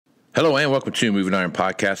Hello and welcome to Moving Iron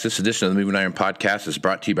Podcast. This edition of the Moving Iron Podcast is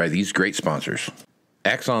brought to you by these great sponsors.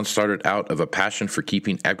 Axon started out of a passion for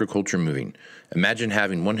keeping agriculture moving. Imagine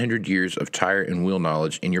having 100 years of tire and wheel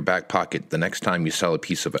knowledge in your back pocket the next time you sell a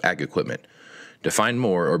piece of ag equipment. To find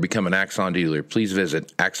more or become an Axon dealer, please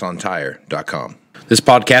visit axontire.com. This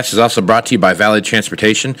podcast is also brought to you by Valley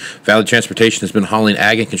Transportation. Valley Transportation has been hauling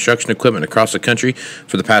ag and construction equipment across the country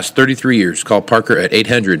for the past 33 years. Call Parker at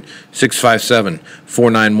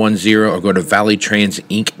 800-657-4910 or go to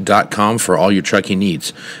valleytransinc.com for all your trucking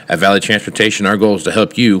needs. At Valley Transportation, our goal is to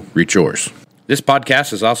help you reach yours. This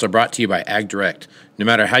podcast is also brought to you by Ag Direct. No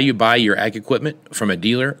matter how you buy your ag equipment, from a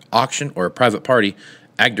dealer, auction, or a private party,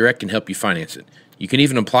 Ag Direct can help you finance it. You can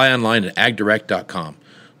even apply online at agdirect.com.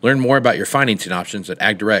 Learn more about your financing options at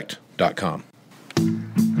agdirect.com.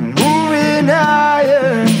 Moving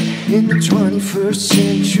higher in the 21st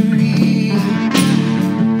century.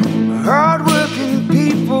 Hard-working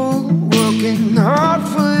people working hard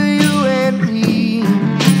for you and me.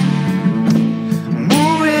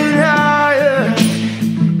 Moving higher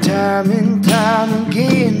time and time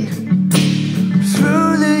again.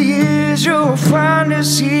 Through the years you'll find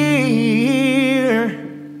us here.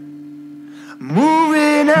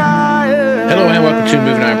 Moving Iron. Hello and welcome to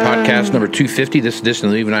Moving Iron Podcast number 250. This edition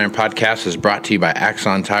of the Moving Iron Podcast is brought to you by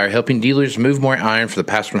Axon Tire, helping dealers move more iron for the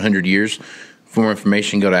past 100 years. For more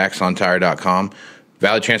information, go to axontire.com.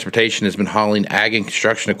 Valley Transportation has been hauling ag and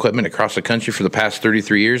construction equipment across the country for the past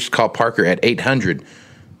 33 years. Call Parker at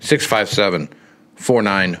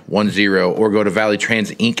 800-657-4910 or go to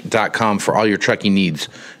valleytransinc.com for all your trucking needs.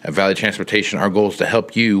 At Valley Transportation, our goal is to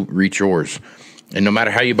help you reach yours. And no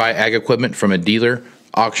matter how you buy ag equipment, from a dealer,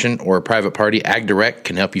 auction, or a private party, Ag Direct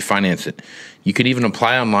can help you finance it. You can even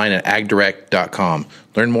apply online at agdirect.com.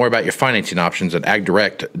 Learn more about your financing options at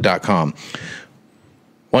agdirect.com.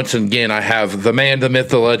 Once again, I have the man, the myth,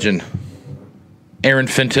 the legend, Aaron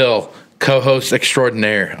Fintel, co-host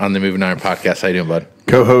extraordinaire on the Moving Iron Podcast. How you doing, bud?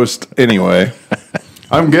 Co-host anyway.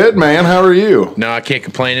 I'm good, man. How are you? No, I can't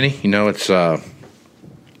complain any. You know, it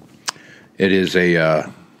is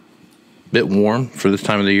a bit warm for this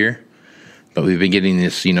time of the year, but we've been getting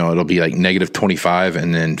this, it'll be like negative 25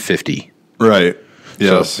 and then 50. Right.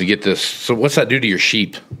 Yes. So we get this. So what's that do to your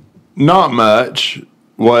sheep? Not much.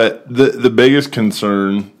 What the biggest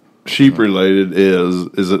concern, sheep related,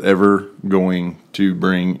 is it ever going to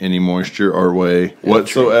bring any moisture our way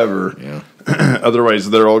whatsoever? Yeah. Otherwise,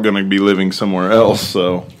 they're all going to be living somewhere else.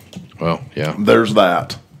 So, Well, yeah. there's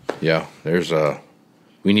that. Yeah.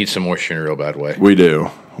 We need some moisture in a real bad way. We do.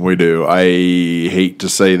 I hate to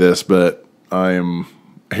say this, but I am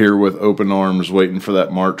here with open arms waiting for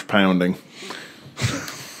that March pounding.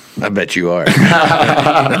 I bet you are.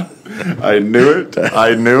 I knew it.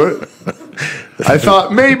 I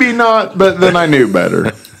thought maybe not, but then I knew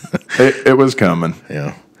better. It was coming.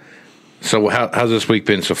 Yeah. So how's this week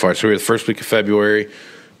been so far? So we're the first week of February,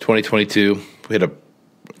 2022. We had a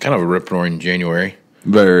kind of a rip-roaring January.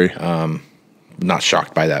 Very. Not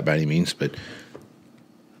shocked by that by any means, but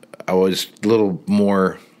I was a little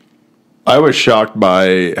more. I was shocked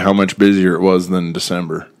by how much busier it was than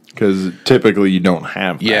December, because typically you don't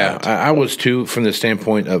have that. Yeah, I was too, from the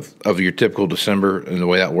standpoint of your typical December and the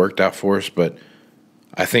way that worked out for us. But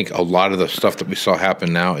I think a lot of the stuff that we saw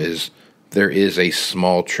happen now is there is a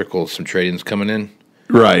small trickle of some trade-ins coming in.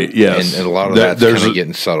 Right, yes. And a lot of that's kind of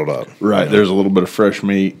getting settled up. Right, there's a little bit of fresh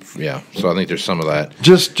meat. Yeah, so I think there's some of that.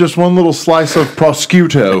 Just one little slice of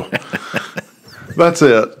prosciutto. That's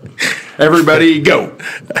it. Everybody go.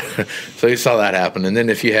 So you saw that happen. And then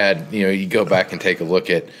if you had, you go back and take a look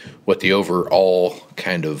at what the overall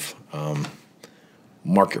kind of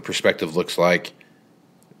market perspective looks like.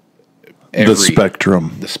 The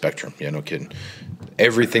spectrum. The spectrum. Yeah, no kidding.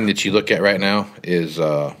 Everything that you look at right now is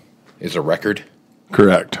a record.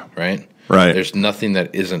 Correct. Right? Right. There's nothing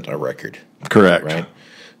that isn't a record. Correct. Right?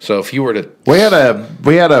 So if you were to, we had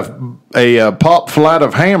a pop flat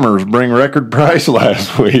of hammers bring record price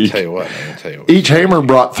last week. I'll tell you what. Each hammer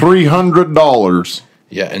brought $300.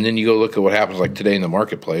 Yeah, and then you go look at what happens like today in the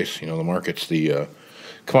marketplace. The markets, the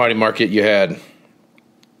commodity market. You had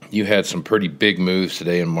some pretty big moves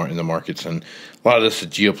today in the markets, and a lot of this is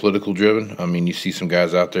geopolitical driven. I mean, you see some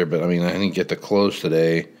guys out there, but I think at the close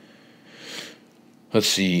today, let's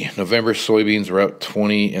see, November soybeans were up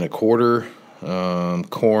 20 1/4.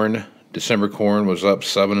 Corn, December corn was up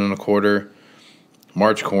 7 1/4.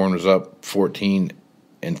 March corn was up 14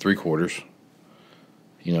 3/4. So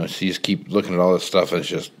you just keep looking at all this stuff. It's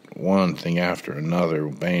just one thing after another.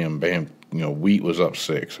 Bam, bam. Wheat was up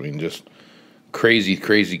 6. Just crazy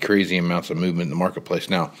amounts of movement in the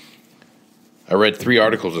marketplace. Now, I read 3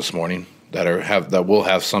 articles this morning that will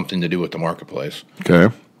have something to do with the marketplace.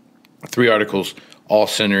 Okay. 3 articles, all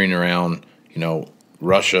centering around,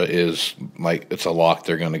 Russia is like, it's a lock.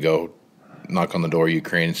 They're going to go knock on the door of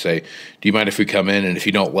Ukraine and say, do you mind if we come in? And if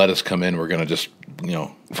you don't let us come in, we're going to just,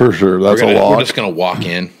 For sure. That's a lock. We're just going to walk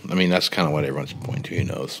in. I mean, that's kind of what everyone's pointing to. Who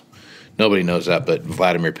knows? Nobody knows that but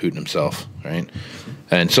Vladimir Putin himself, right?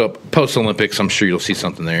 And so post-Olympics, I'm sure you'll see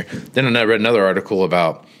something there. Then I read another article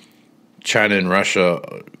about China and Russia,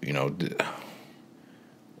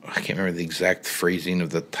 I can't remember the exact phrasing of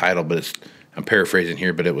the title, but I'm paraphrasing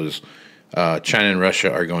here, but it was China and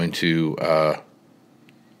Russia are going to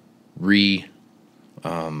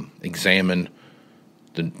examine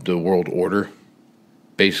the world order,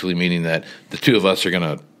 basically meaning that the two of us are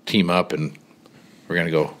going to team up and we're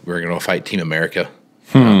going to fight Team America.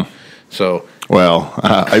 So, well,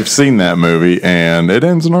 I've seen that movie and it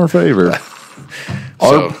ends in our favor.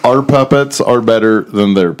 Our puppets are better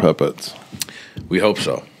than their puppets. We hope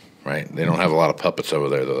so, right? They don't have a lot of puppets over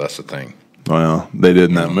there, though. That's the thing. Well, they did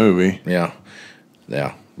in that movie. Yeah.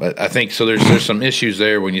 But I think so. There's some issues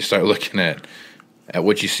there when you start looking at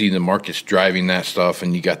what you see in the markets driving that stuff,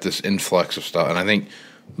 and you got this influx of stuff. And I think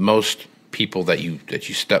most people that you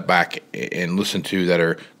step back and listen to that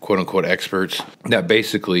are quote unquote experts, that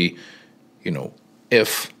basically,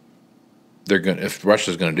 if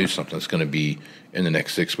Russia's going to do something, it's going to be in the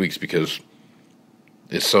next 6 weeks because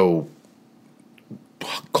it's so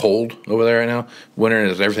cold over there right now. Winter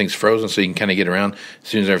is everything's frozen, so you can kind of get around. As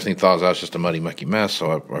soon as everything thaws out, it's just a muddy, mucky mess.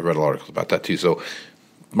 So I read a lot of articles about that too. So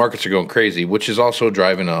markets are going crazy, which is also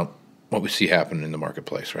driving up what we see happen in the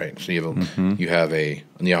marketplace, right? So you have in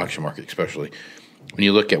the auction market, especially when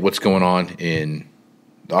you look at what's going on in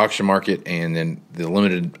the auction market, and then the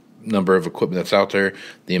limited number of equipment that's out there,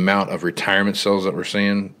 the amount of retirement sales that we're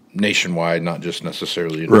seeing nationwide, not just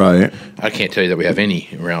necessarily. Right. I can't tell you that we have any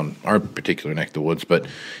around our particular neck of the woods, but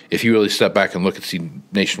if you really step back and look and see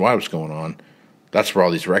nationwide what's going on, that's where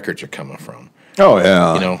all these records are coming from. Oh,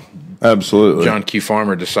 yeah. Absolutely. John Q.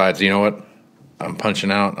 Farmer decides, you know what? I'm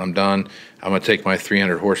punching out. I'm done. I'm going to take my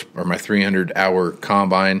 300 hour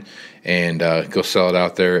combine and go sell it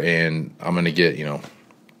out there, and I'm going to get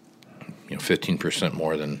 15%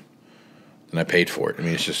 more than I paid for it. I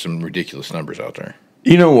mean, it's just some ridiculous numbers out there.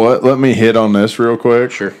 You know what? Let me hit on this real quick.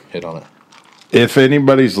 Sure, hit on it. If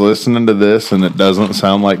anybody's listening to this and it doesn't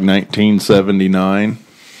sound like 1979,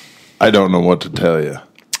 I don't know what to tell you.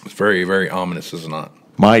 It's very, very ominous, is it not?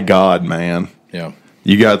 My God, man. Yeah.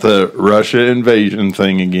 You got the Russia invasion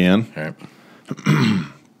thing again. All right.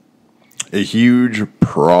 A huge,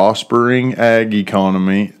 prospering ag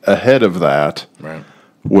economy ahead of that, Right.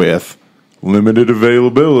 with limited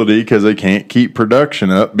availability because they can't keep production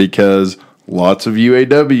up because lots of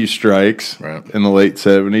UAW strikes in the late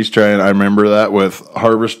 70s. I remember that with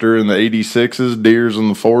Harvester in the 86s, Deeres in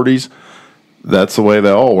the 40s. That's the way they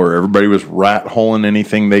all were. Everybody was rat-holing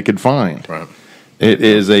anything they could find. Right. It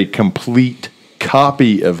is a complete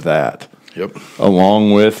copy of that. Yep.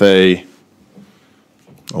 Along with a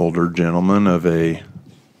older gentleman of a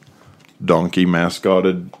donkey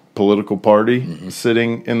mascoted political party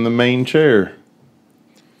sitting in the main chair.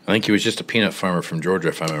 I think he was just a peanut farmer from Georgia,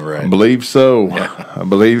 if I remember right. I believe so. Yeah. I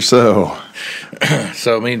believe so.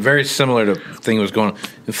 So, I mean, very similar to thing was going on.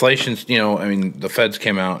 Inflation's, the feds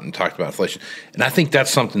came out and talked about inflation. And I think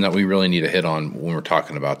that's something that we really need to hit on when we're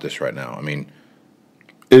talking about this right now. I mean,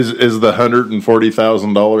 Is the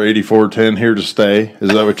 $140,000 8410 here to stay? Is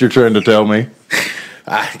that what you're trying to tell me?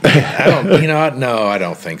 I don't. No, I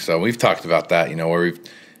don't think so. We've talked about that. Where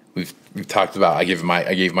we've talked about. I gave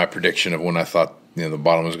my prediction of when I thought the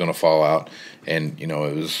bottom was going to fall out, and it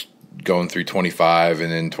was going through 25,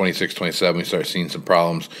 and then 26, 27, we start seeing some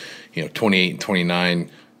problems. 28 and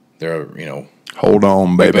 29, they're Hold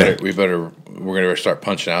on, baby. we're going to start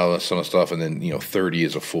punching out of some of the stuff, and then 30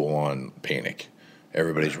 is a full on panic.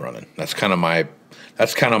 Everybody's running. That's kind of my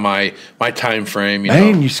time frame.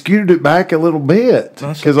 Man, you scooted it back a little bit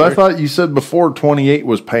because I thought you said before 28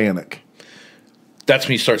 was panic. That's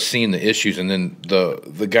when you start seeing the issues, and then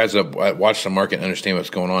the guys that watch the market and understand what's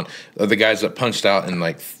going on are the guys that punched out in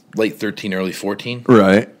like late 13, early 14.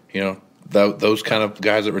 Right. Those kind of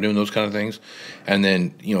guys that were doing those kind of things, and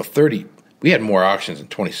then 30. We had more auctions in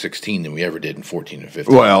 2016 than we ever did in 14 and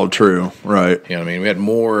 15. Well, true. Right. We had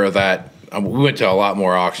more of that. We went to a lot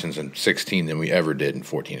more auctions in 16 than we ever did in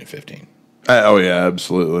 14 and 15. Oh, yeah,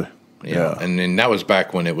 absolutely. Yeah. And then that was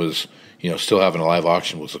back when it was, still having a live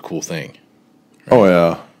auction was a cool thing. Right? Oh,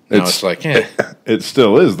 yeah. Now it's like, it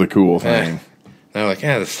still is the cool thing. Now like,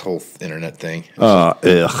 this whole internet thing. Ugh.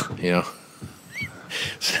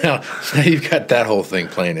 So now you've got that whole thing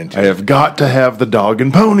playing into it. I have got to have the dog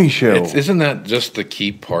and pony show. Isn't that just the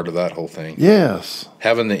key part of that whole thing? Yes.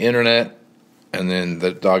 Having the internet and then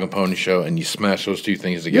the dog and pony show, and you smash those two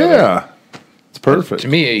things together. Yeah. It's perfect. To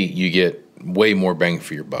me, you get way more bang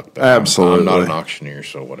for your buck. But Absolutely. I'm not an auctioneer,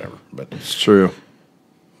 so whatever. But it's true.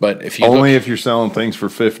 But if you only if you're selling things for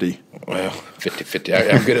 50. Well, 50.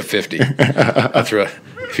 I'm good at 50. That's right.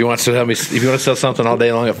 If you want to sell something all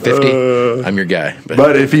day long at 50, I'm your guy.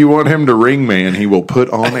 But if you want him to ring man, he will put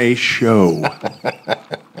on a show.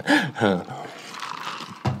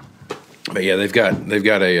 But yeah, they've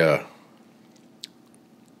got a.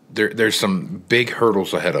 There's some big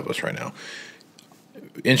hurdles ahead of us right now.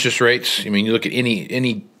 Interest rates. I mean, you look at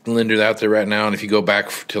any lender out there right now, and if you go back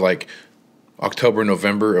to like October,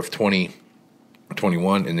 November of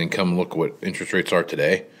 2021, and then come look what interest rates are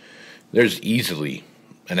today, there's easily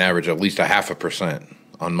an average of at least 0.5%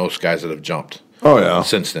 on most guys that have jumped. Oh yeah,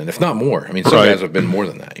 since then, if not more. I mean, some guys have been more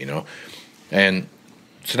than that, And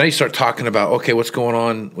so now you start talking about, okay, what's going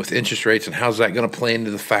on with interest rates and how's that going to play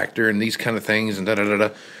into the factor and these kind of things and da-da-da-da.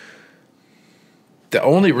 The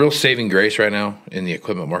only real saving grace right now in the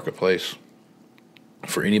equipment marketplace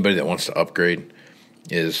for anybody that wants to upgrade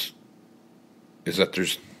is that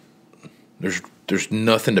there's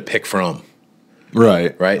nothing to pick from.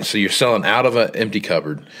 Right. So you're selling out of an empty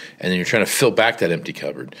cupboard, and then you're trying to fill back that empty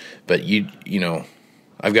cupboard. But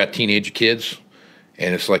I've got teenage kids,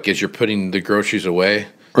 and it's like as you're putting the groceries away,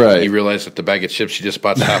 you realize that the bag of chips you just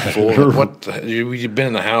bought's half full. You've been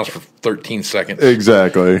in the house for 13 seconds.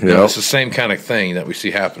 Exactly. Yeah. It's the same kind of thing that we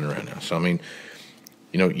see happening right now. So I mean,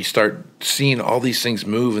 you start seeing all these things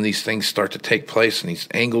move, and these things start to take place, and these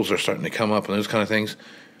angles are starting to come up, and those kind of things.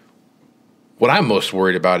 What I'm most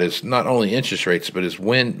worried about is not only interest rates, but is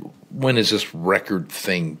when is this record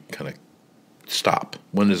thing kind of stop?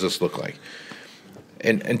 When does this look like?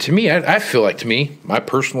 And to me, I feel like, my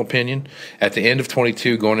personal opinion, at the end of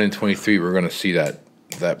 22, going into 23, we're going to see that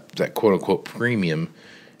quote unquote premium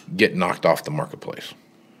get knocked off the marketplace.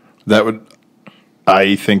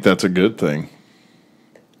 I think that's a good thing.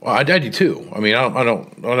 Well, I do too. I mean, I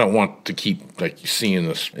don't want to keep like seeing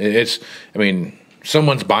this.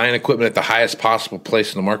 Someone's buying equipment at the highest possible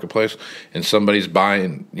place in the marketplace, and somebody's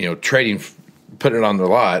buying, trading, putting it on their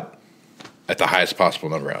lot at the highest possible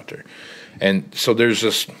number out there. And so there's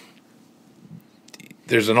an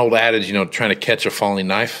old adage, trying to catch a falling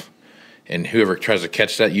knife, and whoever tries to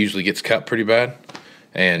catch that usually gets cut pretty bad.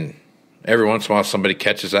 And every once in a while somebody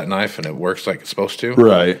catches that knife and it works like it's supposed to.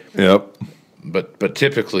 Right, yep. But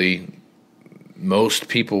typically most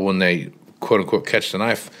people, when they quote-unquote catch the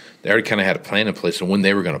knife, they already kind of had a plan in place on when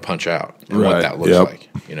they were going to punch out and what that looks like,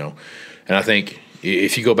 And I think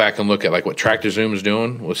if you go back and look at like what TractorZoom is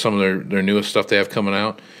doing with some of their newest stuff they have coming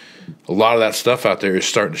out, a lot of that stuff out there is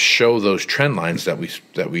starting to show those trend lines that we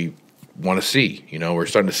want to see. We're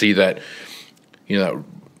starting to see that,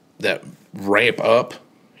 that ramp up.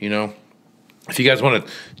 If you guys want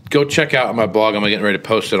to go check out my blog, I'm getting ready to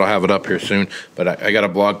post it. I'll have it up here soon. But I got a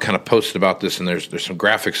blog kind of posted about this, and there's some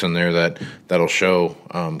graphics in there that'll show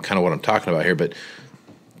kind of what I'm talking about here. But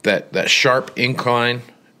that sharp incline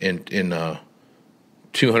in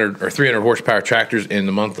 200 or 300 horsepower tractors in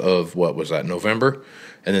the month of what was that, November,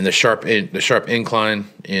 and then the sharp incline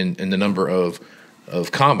in the number of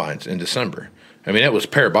combines in December. I mean, it was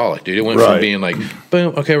parabolic, dude. It went from being like,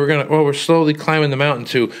 boom, okay, we're slowly climbing the mountain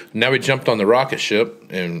to now we jumped on the rocket ship.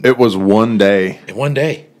 And it was one day. One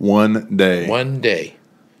day. It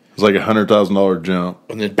was like $100,000 jump.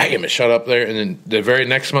 And then bam, it shot up there. And then the very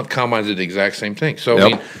next month, combines did the exact same thing. So, I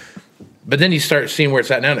mean, but then you start seeing where it's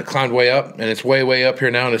at now, and it climbed way up, and it's way, way up here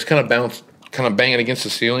now, and it's kind of banging against the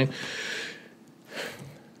ceiling.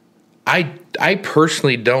 I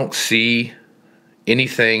personally don't see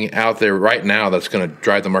anything out there right now that's going to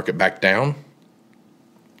drive the market back down,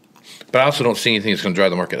 but I also don't see anything that's going to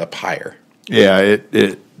drive the market up higher. Yeah, it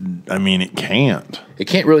can't. It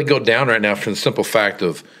can't really go down right now for the simple fact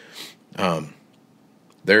of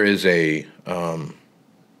there's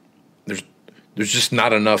just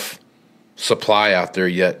not enough supply out there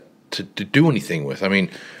yet to do anything with. I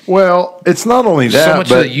mean, well, it's not only that, so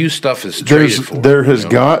much of the used stuff is traded for. There has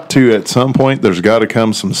got to, at some point, there's got to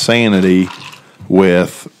come some sanity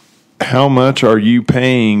with how much are you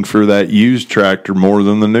paying for that used tractor more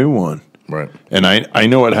than the new one. Right. And I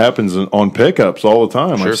know it happens on pickups all the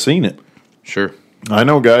time. Sure. I've seen it. Sure. I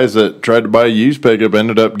know guys that tried to buy a used pickup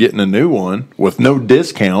ended up getting a new one with no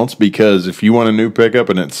discounts, because if you want a new pickup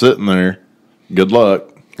and it's sitting there, good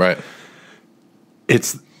luck. Right.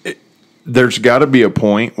 There's got to be a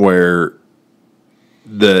point where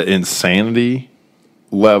the insanity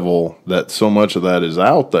level that so much of that is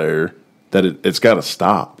out there that it's got to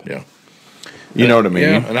stop. Yeah. You know what I mean?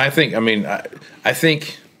 Yeah, and I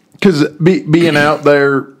think because being out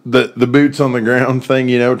there, the boots on the ground thing,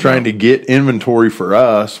 trying to get inventory for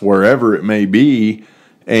us wherever it may be,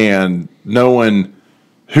 and knowing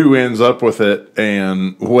who ends up with it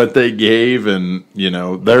and what they gave, and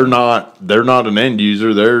they're not an end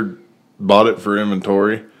user, they're bought it for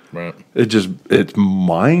inventory. Right. It's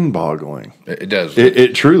mind boggling. It does.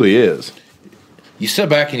 It truly is. You step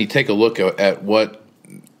back and you take a look at what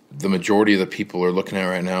the majority of the people are looking at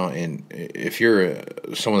right now, and if you're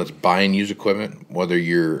someone that's buying used equipment, whether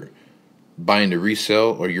you're buying to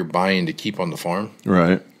resell or you're buying to keep on the farm,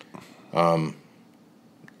 right?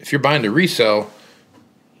 If you're buying to resell,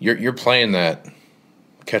 you're playing that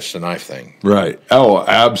catch the knife thing, right? Oh,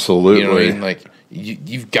 absolutely. You know what I mean? Like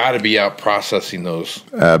you've got to be out processing those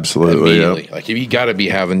absolutely immediately. Yep. Like you got to be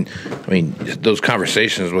having, those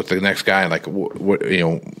conversations with the next guy, like what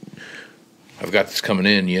I've got this coming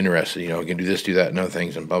in. You interested? We can do this, do that, and other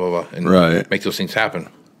things, and blah blah blah, and right. Make those things happen.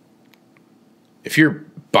 If you're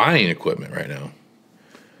buying equipment right now,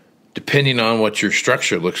 depending on what your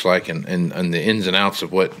structure looks like and the ins and outs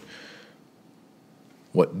of what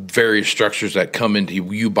various structures that come into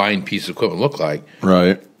you buying pieces of equipment look like,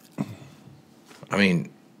 right?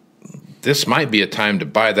 This might be a time to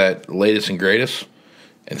buy that latest and greatest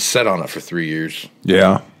and set on it for 3 years.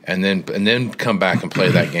 Yeah. And then come back and play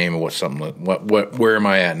that game of where am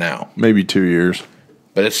I at now? Maybe 2 years.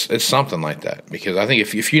 But it's something like that, because I think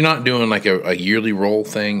if you're not doing like a yearly roll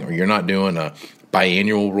thing, or you're not doing a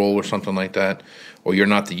biannual roll or something like that, or you're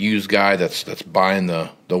not the used guy that's buying the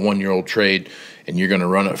 1 year old trade and you're going to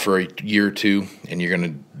run it for a year or two and you're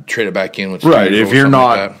going to trade it back in with right. If you're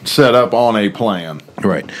not like set up on a plan,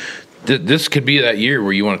 right. This could be that year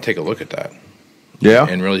where you want to take a look at that. Yeah.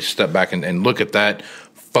 And really step back and look at that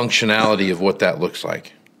functionality of what that looks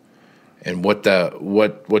like, and what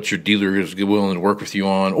your dealer is willing to work with you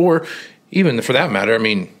on, or even for that matter,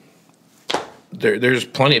 there's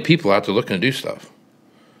plenty of people out there looking to do stuff,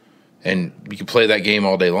 and you can play that game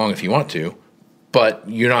all day long if you want to, but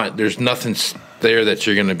you're not. There's nothing there that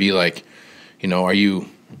you're going to be like, are you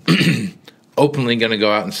openly going to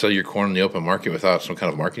go out and sell your corn in the open market without some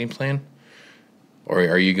kind of marketing plan, or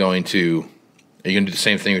are you going to do the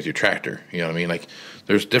same thing with your tractor? You know what I mean? Like,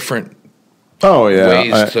 there's different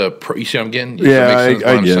ways to. You see what I'm getting?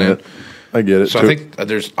 I get it. I get it. So I think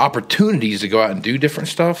there's opportunities to go out and do different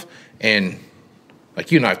stuff. And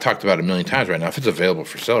like you and I have talked about it a million times right now, if it's available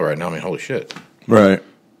for sale right now, holy shit. Right.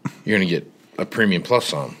 You're going to get a premium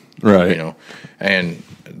plus on. Right. And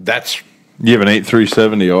that's. You have an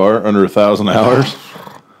 8370R under 1,000 hours?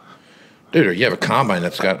 Dude, or you have a combine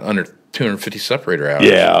that's got under 250 separator hours.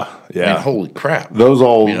 Yeah. Holy crap. Those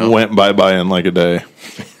all went bye-bye in like a day.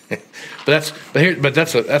 But that's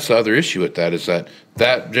the other issue with that, is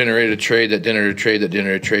that generated a trade, that generated a trade, that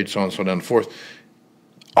generated a trade, so on and so down and forth.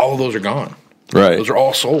 All of those are gone. Right. Those are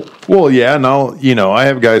all sold. Well, yeah. Now, I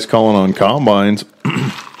have guys calling on combines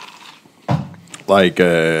like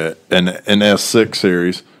an S6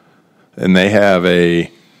 series, and they have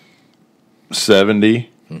a 70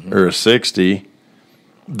 or a 60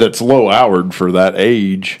 that's low-houred for that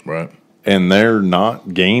age. Right. And they're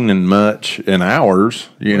not gaining much in hours,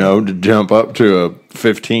 to jump up to a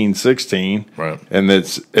 15, 16. Right. And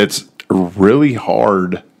it's really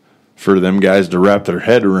hard for them guys to wrap their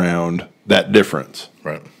head around that difference.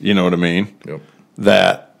 Right. You know what I mean? Yep.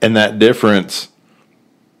 That difference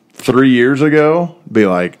 3 years ago, be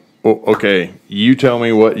like, oh, okay, you tell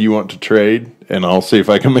me what you want to trade, and I'll see if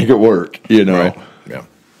I can make it work, Right. Yeah.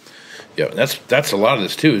 Yeah, that's a lot of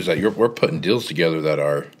this, too, is that we're putting deals together that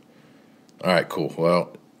are, all right, cool.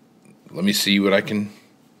 Well, let me see what I can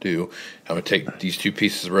do. I'm going to take these two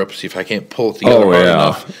pieces of rope and see if I can't pull it together hard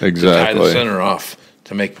enough to tie the center off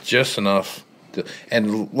to make just enough.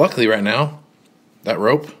 And luckily right now, that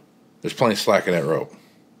rope, there's plenty of slack in that rope.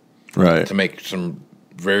 Right. To make some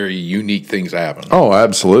very unique things happen. Oh,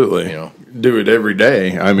 absolutely. Do it every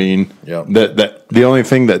day. That the only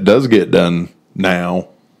thing that does get done now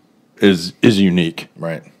is unique.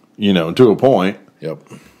 Right. To a point. Yep.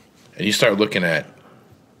 And you start looking at,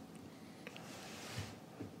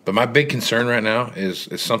 but my big concern right now is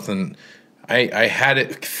something I had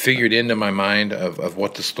it figured into my mind of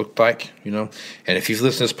what this looked like, And if you've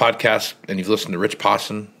listened to this podcast and you've listened to Rich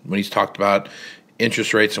Posson when he's talked about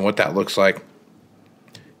interest rates and what that looks like,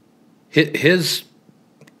 his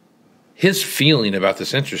feeling about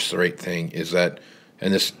this interest rate thing is that,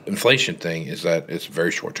 and this inflation thing is that it's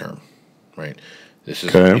very short term, right? This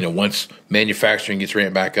is, once manufacturing gets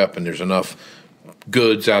ramped back up and there's enough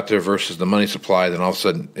goods out there versus the money supply, then all of a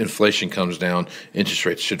sudden inflation comes down, interest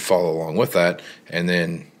rates should follow along with that, and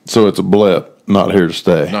then so it's a blip, not here to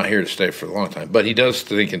stay. Not here to stay for a long time. But he does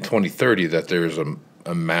think in 2030 that there's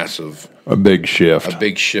a massive, a big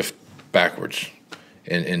shift backwards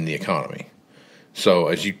in the economy. So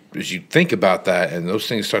as you think about that and those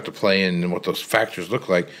things start to play in and what those factors look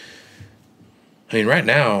like, I mean, right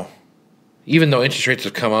now, even though interest rates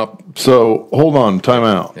have come up. So hold on, time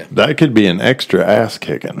out. Yeah. That could be an extra ass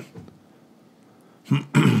kicking. Like,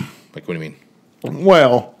 what do you mean?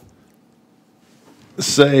 Well,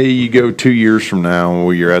 say you go 2 years from now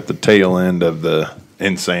where you're at the tail end of the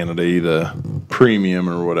insanity, the premium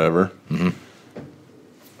or whatever. Mm-hmm.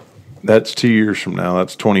 That's 2 years from now.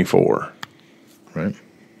 That's 24. Right.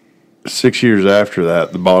 6 years after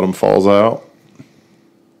that, the bottom falls out.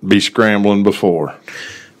 Be scrambling before.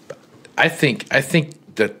 I think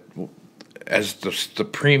that as the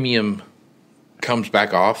premium comes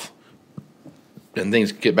back off and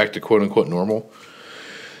things get back to quote unquote normal,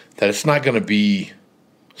 that it's not going to be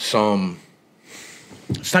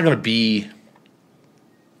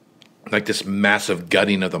like this massive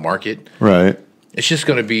gutting of the market. Right. It's just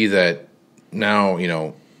going to be that now,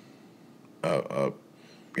 a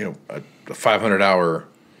 500-hour,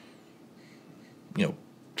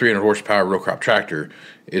 300 horsepower row crop tractor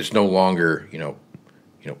is no longer,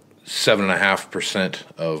 7.5%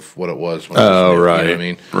 of what it was when it was new, right. You know what I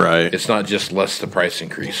mean? Right. It's not just less the price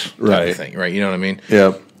increase type right. of thing, right? You know what I mean?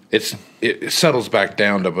 Yep. It settles back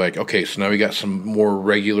down to like, okay, so now we got some more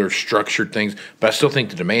regular structured things, but I still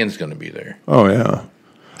think the demand's going to be there. Oh, yeah.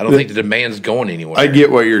 I don't think the demand's going anywhere. I get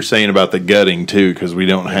what you're saying about the gutting, too, because we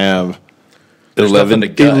don't have 11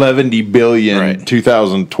 billion right.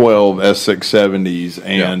 2012 S670s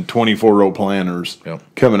and 24-row planters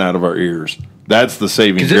coming out of our ears. That's the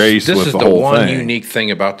saving grace with the whole thing. This is the one unique thing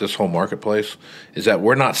about this whole marketplace is that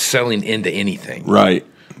we're not selling into anything. Right.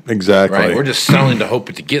 Exactly. Right. We're just selling to hope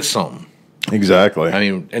to get something. Exactly. I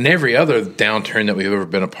mean, in every other downturn that we've ever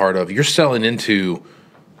been a part of, you're selling into,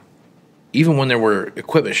 even when there were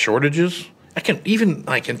equipment shortages, even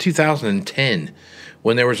like in 2010,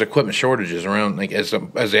 when there was equipment shortages around, like as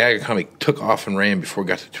the ag economy took off and ran before we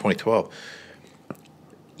got to 2012,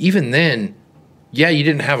 even then, yeah, you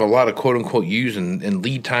didn't have a lot of quote unquote use and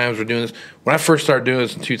lead times were doing this. When I first started doing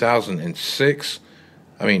this in 2006,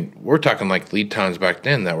 I mean, we're talking like lead times back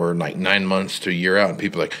then that were like 9 months to a year out, and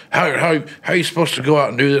people are like, how are you supposed to go out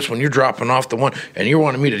and do this when you're dropping off the one and you're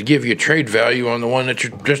wanting me to give you a trade value on the one that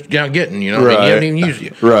you're just now getting, Right. I mean, you haven't even used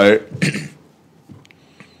it. Right.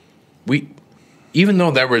 Even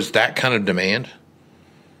though there was that kind of demand,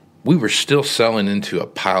 we were still selling into a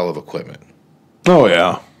pile of equipment. Oh,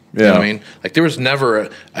 yeah. Yeah. You know what I mean? Like, there was never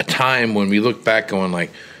a time when we look back going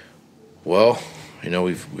like, well,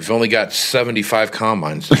 we've only got 75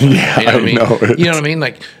 combines. Yeah, you know what I mean? Know you know what I mean?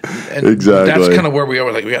 Like, and exactly. That's kind of where we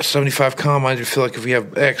are. Like, we got 75 combines. We feel like if we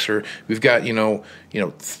have X, or we've got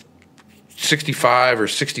 65 or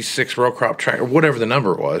 66 row crop tractor, or whatever the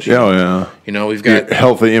number was. Yeah. We've got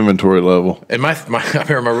healthy inventory level. And I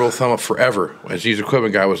remember my rule of thumb forever as a used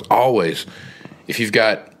equipment guy was always, if you've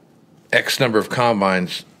got X number of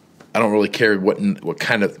combines, I don't really care what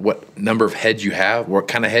number of heads you have, what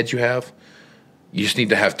kind of heads you have. You just need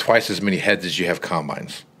to have twice as many heads as you have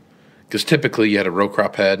combines. Because typically you had a row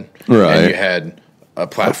crop head, right, and you had a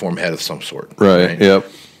platform head of some sort. Right. Yep.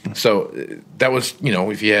 So that was,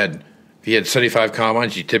 if you had 75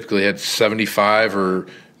 combines, you typically had 75 or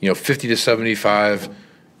 50 to 75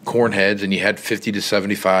 corn heads, and you had 50 to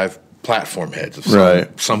 75 platform heads of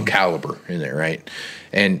some caliber in there, right?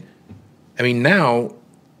 And I mean, now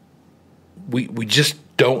we just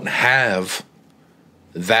don't have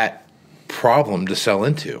that problem to sell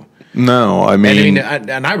into. No, I mean,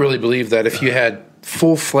 and I really believe that if you had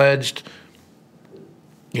full-fledged,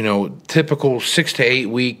 typical 6 to 8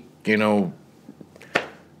 week,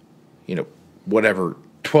 whatever,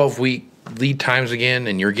 12-week lead times again,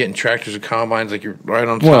 and you're getting tractors and combines like you're right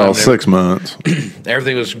on time. Well, 6 months.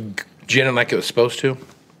 Everything was ginning like it was supposed to.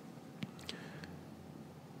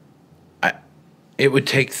 It would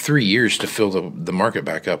take 3 years to fill the market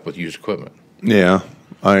back up with used equipment. Yeah.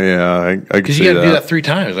 I can see that. Because you got to do that 3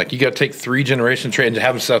 times. Like, you got to take 3 generations trade and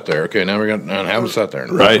have them sit there. Okay, now we're going to have them sit there.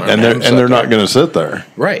 Right, and they're not going to sit there.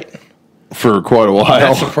 Right. For quite a while.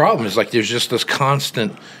 That's the problem. Is like there's just this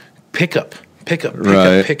constant pickup.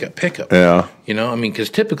 Right. Yeah. Because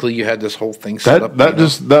typically you had this whole thing set up.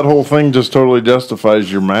 That whole thing just totally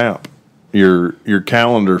justifies your map, your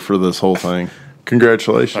calendar for this whole thing.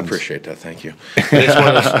 Congratulations. I appreciate that. Thank you. But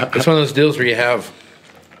it's one of those deals where you have,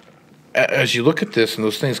 as you look at this and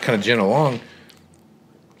those things kind of gin along,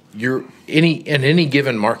 in any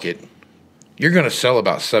given market, you're going to sell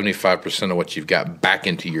about 75% of what you've got back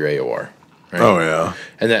into your AOR. Right? Oh, yeah.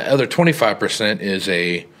 And that other 25% is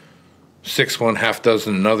a 6 one, half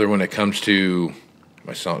dozen another when it comes to, am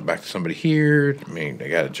I selling it back to somebody here? I mean, I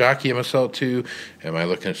got a jockey I'm going to sell it to. Am I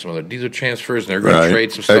looking at some other dealer transfers? And they're going to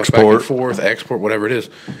trade some stuff back and forth, export, whatever it is.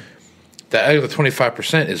 That other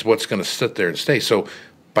 25% is what's going to sit there and stay. So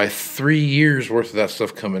by 3 years worth of that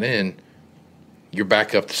stuff coming in, you're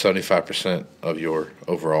back up to 75% of your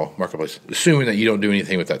overall marketplace, assuming that you don't do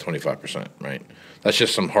anything with that 25%, right? That's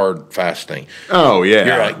just some hard, fast thing. Oh,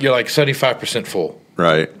 yeah. You're like 75% full.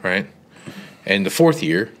 Right. Right? And the fourth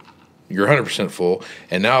year, you're 100% full,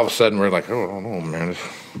 and now all of a sudden we're like, oh, I don't know, man.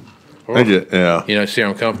 Yeah. You know, see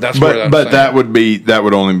where I'm coming? That's but, where I'm But saying. that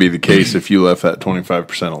would only be the case if you left that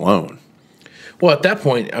 25% alone. Well, at that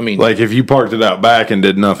point, I mean, like if you parked it out back and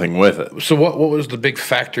did nothing with it. So what was the big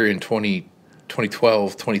factor in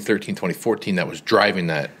 2012, 2013, 2014 that was driving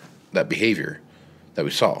that behavior that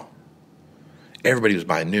we saw? Everybody was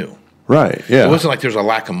buying new. Right, yeah. It wasn't like there's a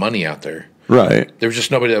lack of money out there. Right. There was just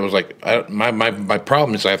nobody that was like, my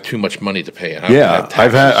problem is I have too much money to pay.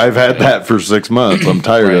 I've had that for 6 months. I'm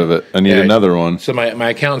tired of it. I need another one. So my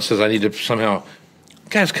accountant says I need to somehow,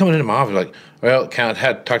 guys coming into my office like, well, I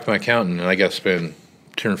had to talk to my accountant and I got to spend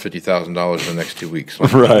 $250,000 in the next 2 weeks.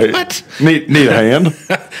 Like, right. What? Need a hand?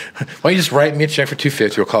 Why don't you just write me a check for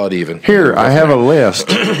 $250? We'll call it even. Here, I have a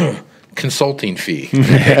list. Consulting fee.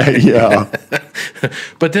 Yeah.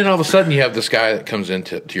 But then all of a sudden you have this guy that comes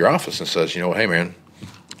into your office and says, you know, hey, man,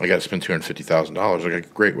 I got to spend $250,000.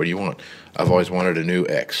 Like, great, what do you want? I've always wanted a new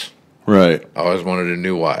X. Right. I always wanted a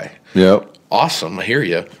new Y. Yep. Awesome, I hear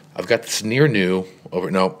you. I've got this near new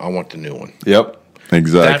over. No, I want the new one. Yep.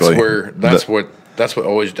 Exactly. That's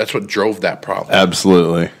what drove that problem.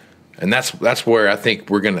 Absolutely. And that's where I think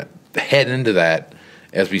we're going to head into that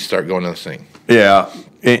as we start going on this thing. Yeah,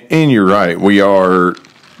 and you're right. We're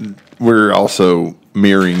also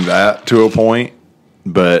mirroring that to a point,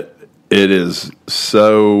 but it is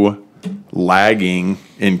so lagging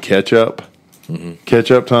in catch up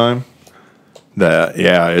time that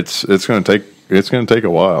it's going to take a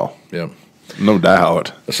while. Yeah, no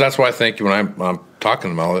doubt. So that's why I think when I'm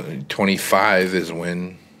talking about it, 25 is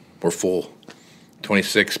when we're full.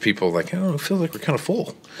 26 people are like, oh, it feels like we're kind of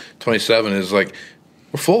full. 27 is like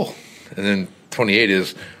we're full, and then 28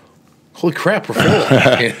 is holy crap, we're full.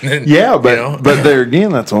 Then, yeah, but there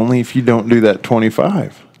again, that's only if you don't do that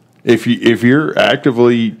 25. If you're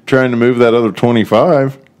actively trying to move that other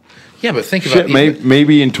 25. Yeah, but think about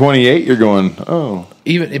maybe in 28 you're going, oh.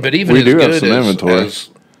 Even we do have some inventory. As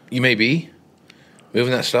you may be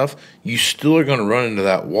moving that stuff, you still are going to run into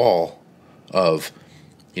that wall of,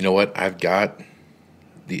 you know what, I've got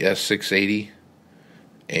the S680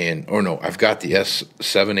 I've got the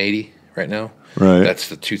S780 right now. Right. That's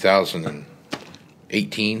the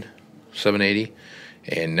 2018 780,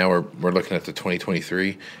 and now we're looking at the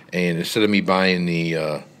 2023. And instead of me buying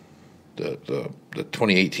the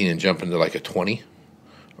 2018 and jumping to like a 20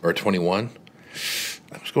 or a 21, I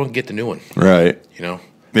was going to get the new one. Right. You know.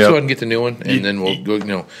 Yep. Let's go ahead and get the new one, and then we'll go. You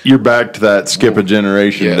know. You're back to that skip a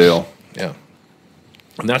generation deal. Yeah.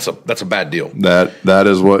 And that's a bad deal. That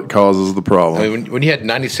is what causes the problem. I mean, when you had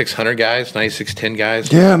 9,600 guys, 9,610 guys,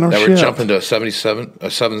 that were jumping to a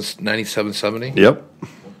 9770. Yep.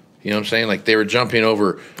 You know what I'm saying? Like they were jumping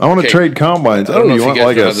over. I want to trade combines. I don't know you want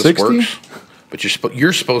like a 60? But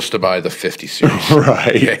you're supposed to buy the 50 series,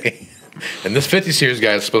 right? Okay? And this 50 series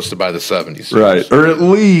guy is supposed to buy the 70 series, right? Or at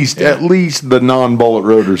least the non-bullet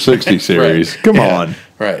rotor 60 series. Right. Come on,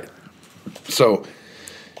 right? So.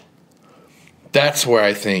 That's where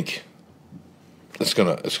I think it's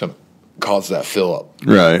gonna cause that fill up.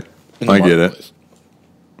 Right. I get it.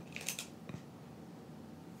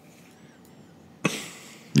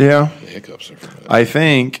 Yeah. The hiccups are for a minute. I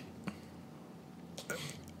think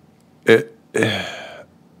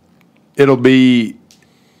it'll be.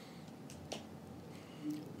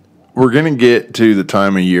 We're gonna get to the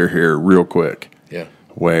time of year here real quick. Yeah.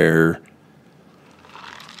 Where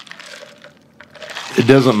it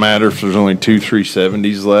doesn't matter if there's only 2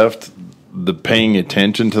 370s left. The paying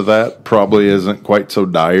attention to that probably isn't quite so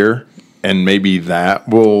dire, and maybe that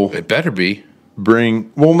will. It better be.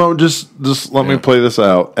 Just let me play this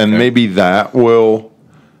out, and maybe that will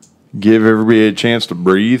give everybody a chance to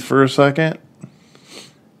breathe for a second,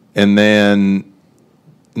 and then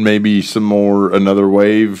maybe another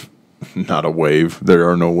wave. Not a wave. There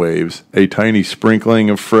are no waves. A tiny sprinkling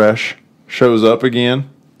of fresh shows up again.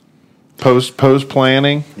 Post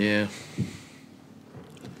planning. Yeah.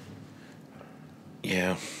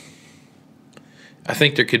 Yeah. I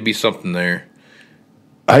think there could be something there.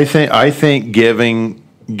 I think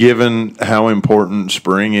given how important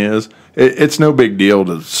spring is, it's no big deal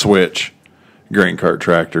to switch grain cart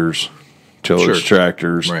tractors, tillage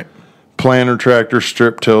tractors, right. planter tractors,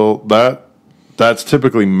 strip till. That's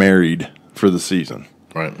typically married for the season.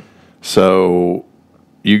 Right. So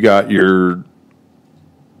you got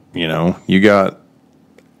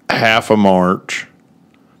half of March,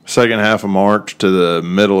 second half of March to the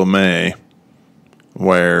middle of May,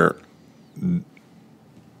 where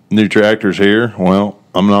new tractors here. Well,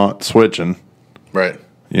 I'm not switching. Right.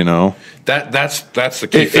 That's the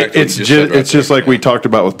key factor. It's just like we talked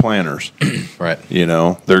about with planters. Right.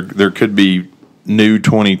 There could be new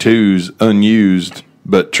 22s unused,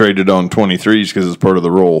 but traded on 23s because it's part of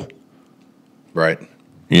the roll. Right.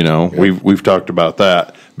 We've talked about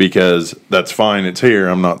that because that's fine. It's here.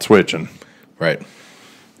 I'm not switching. Right.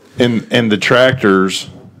 And the tractors,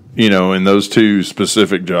 in those two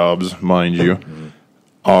specific jobs, mind you,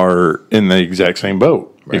 are in the exact same boat.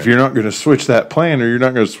 Right. If you're not going to switch that planter, you're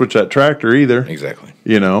not going to switch that tractor either. Exactly.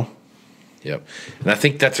 Yep. And I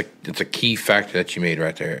think it's a key factor that you made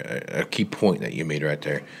right there, a key point that you made right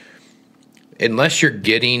there. Unless you're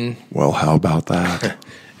getting... Well, how about that?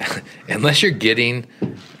 Unless you're getting...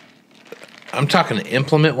 I'm talking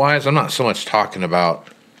implement-wise. I'm not so much talking about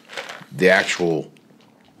the actual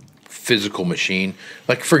physical machine.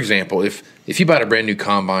 Like, for example, if you bought a brand-new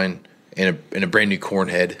combine and a brand-new corn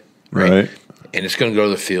head, right? And it's going to go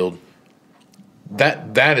to the field,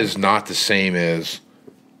 that is not the same as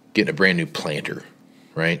getting a brand-new planter,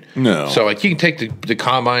 right? No. So, like, you can take the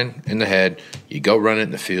combine and the head, you go run it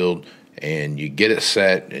in the field, and you get it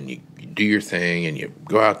set, and you do your thing, and you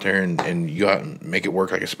go out there and you go out and make it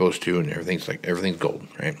work like it's supposed to, and everything's golden,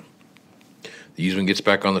 right? The useman gets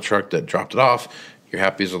back on the truck that dropped it off. You're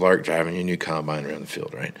happy as a lark driving your new combine around the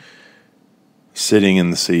field, right? Sitting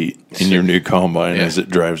in the seat in your new combine as it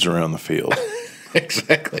drives around the field.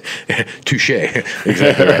 Exactly. Touche.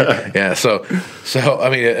 Exactly right. Yeah. So I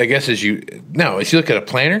mean, I guess if you look at a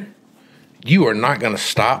planter, you are not going to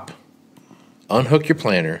stop, unhook your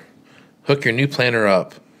planter, hook your new planter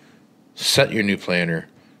up, set your new planter,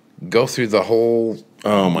 go through the whole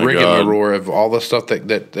rigmarole of all the stuff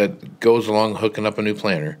that goes along hooking up a new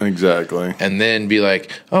planter. Exactly. And then be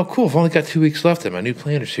like, oh, cool, I've only got 2 weeks left and my new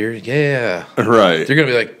planter's here. Yeah. Right. They're going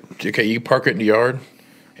to be like, okay, you park it in the yard,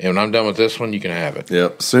 and when I'm done with this one, you can have it.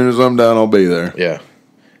 Yep. As soon as I'm done, I'll be there. Yeah.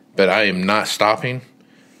 But I am not stopping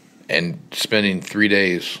and spending 3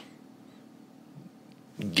 days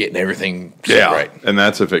getting everything set right. And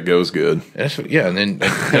that's if it goes good. And then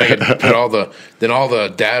I got to put all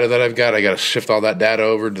the data that I've got, I got to shift all that data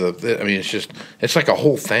over to it's like a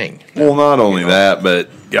whole thing. Well, not only that,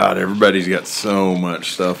 but God, everybody's got so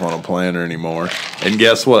much stuff on a planter anymore. And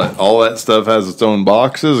guess what? All that stuff has its own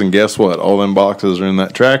boxes, and guess what? All them boxes are in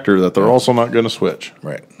that tractor that they're also not going to switch.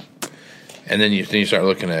 Right. And then you start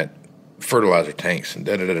looking at fertilizer tanks and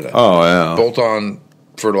da-da-da-da. Oh, yeah. Bolt-on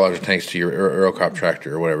fertilizer tanks to your aero crop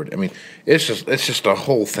tractor or whatever. I mean, it's just a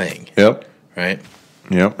whole thing. Yep. Right?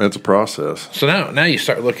 Yep, it's a process. So now you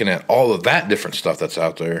start looking at all of that different stuff that's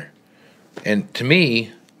out there. And to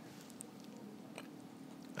me,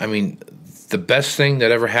 I mean, the best thing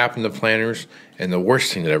that ever happened to planters and the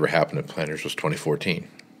worst thing that ever happened to planters was 2014.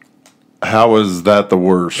 How was that the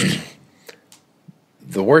worst?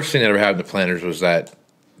 The worst thing that ever happened to planters was that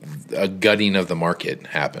a gutting of the market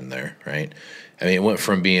happened there, right? I mean, it went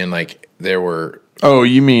from being like there were... Oh,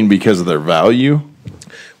 you mean because of their value?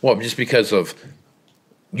 Well, just because of...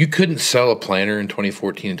 You couldn't sell a planter in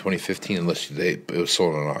 2014 and 2015 unless it was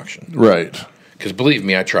sold on an auction. Right. Because believe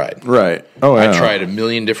me, I tried. Right. Oh, yeah. I tried a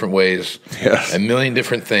million different ways, a million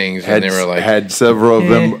different things, and they were like... Had several of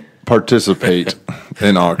them participate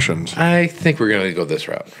in auctions. I think we're going to go this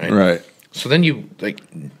route, right? Right. So then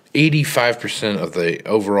 85% of the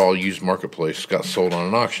overall used marketplace got sold on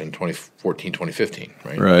an auction 2014, 2015,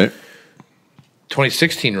 right? Right.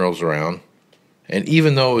 2016 rolls around, and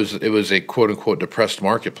even though it was a quote-unquote depressed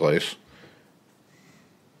marketplace,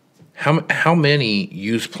 how many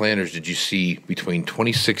used planters did you see between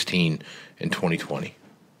 2016 and 2020?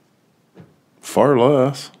 Far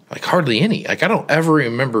less. Like hardly any. Like I don't ever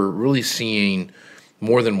remember really seeing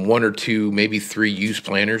more than one or two, maybe three used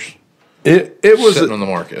planters. It was sitting on the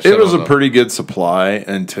market. It was a pretty good supply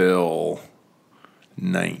until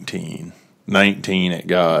 19. 19 it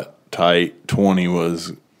got tight. 20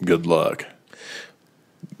 was good luck.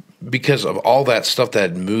 Because of all that stuff that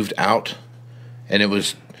had moved out, and it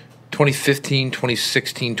was 2015,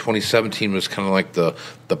 2016, 2017 was kind of like the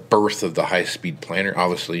birth of the high-speed planter.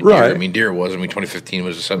 Obviously, right. Deere, I mean, Deere was. I mean, 2015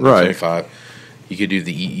 was a 775. Right. You could do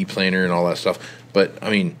the EE planter and all that stuff. But,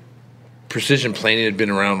 I mean, precision planting had been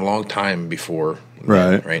around a long time before.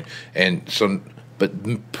 Right. Right. And so,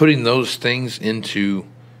 but putting those things into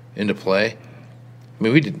play, I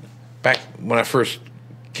mean, we did back when I first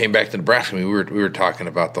came back to Nebraska. I mean, we were talking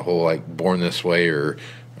about the whole like born this way or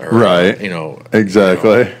right.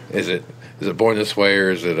 Exactly. Is it born this way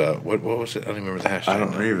or is it what was it? I don't even remember the hashtag. I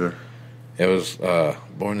don't know either. It was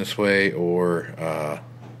born this way or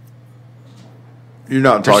you're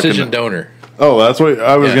not precision talking donor. Oh, that's what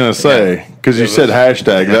I was going to say because you said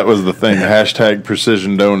hashtag. Yeah. That was the thing. Hashtag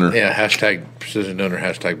precision donor. Yeah, hashtag precision donor.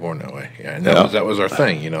 Hashtag born that way. Yeah, and that was our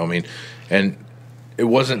thing. I mean, and it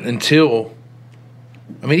wasn't until,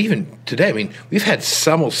 I mean, even today. I mean, we've had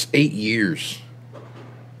almost 8 years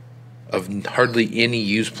of hardly any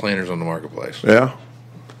used planters on the marketplace. Yeah.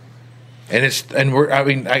 And we're. I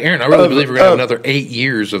mean, Aaron, I really believe we're going to have another 8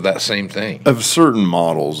 years of that same thing. Of certain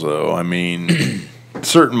models, though. I mean,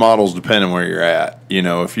 certain models depend on where you're at.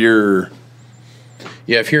 If you're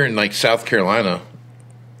in like South Carolina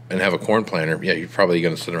and have a corn planter, yeah, you're probably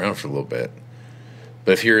going to sit around for a little bit.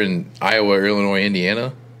 But if you're in Iowa, Illinois,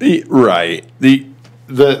 Indiana, right, the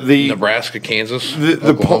Nebraska, Kansas,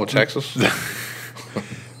 Oklahoma, Texas.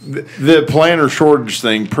 The planter shortage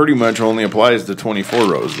thing pretty much only applies to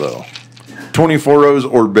 24 rows, though. 24 rows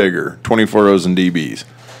or bigger, 24 rows and DBs.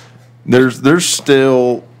 There's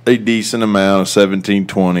still a decent amount of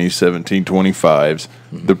 1720s, 1725s.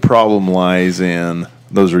 The problem lies in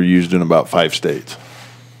those are used in about 5 states.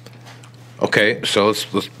 Okay, so let's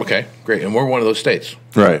okay, great. And we're one of those states.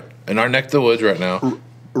 Right. In our neck of the woods right now.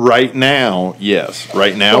 Right now, yes.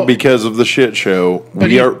 Right now, because of the shit show,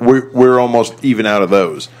 we're almost even out of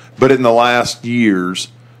those. But in the last years,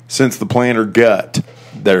 since the planter gut,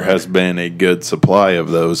 there has been a good supply of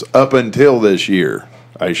those up until this year,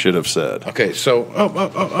 I should have said. Okay, so,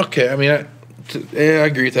 okay. I mean, I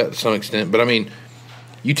agree with that to some extent. But, I mean,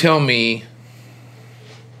 you tell me,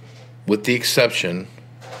 with the exception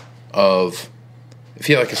of, if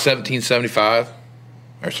you had like a 1775,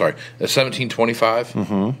 or sorry, a 1725,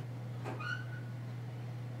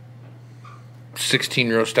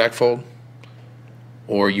 16-row stack fold,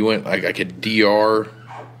 or you went like a DR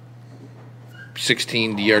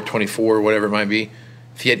 16, DR 24, whatever it might be.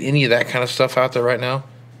 If you had any of that kind of stuff out there right now,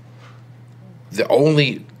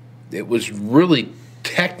 it was really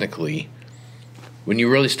technically, when you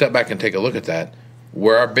really step back and take a look at that,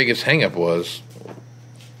 where our biggest hang-up was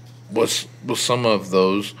some of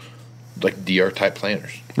those like DR type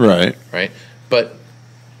planters. Right. Right. But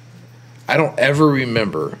I don't ever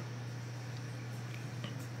remember,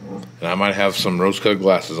 and I might have some rose-colored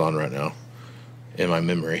glasses on right now in my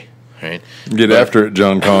memory. Right. Get after it,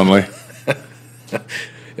 John Conley.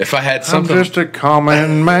 If I had something, I'm just a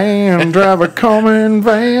common man, drive a common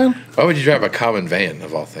van. Why would you drive a common van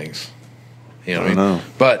of all things? You know what I mean? Know.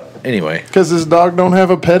 But anyway, because his dog don't have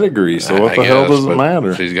a pedigree, so what the hell does it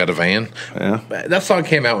matter? So he's got a van. Yeah, that song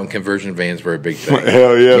came out when conversion vans were a big thing.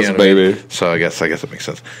 Hell yes, you know baby. I mean? So I guess it makes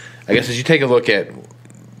sense. I guess as you take a look at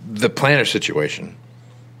the planter situation,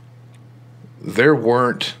 there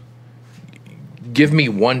weren't. Give me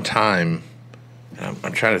one time.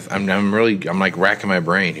 I'm trying to. I'm like racking my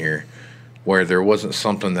brain here, where there wasn't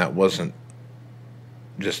something that wasn't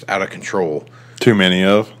just out of control. Too many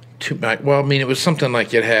of. Well, I mean, it was something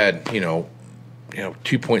like it had,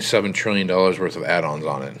 $2.7 trillion worth of add-ons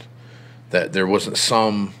on it. That there wasn't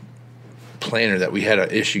some planter that we had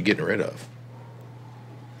an issue getting rid of.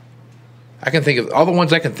 I can think of all the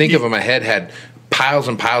ones I can think of in my head had piles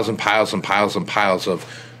and piles and piles and piles and piles of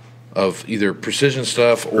either precision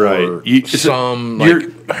stuff or some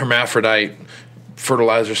hermaphrodite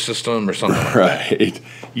fertilizer system or something like that. Right.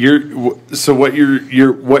 So what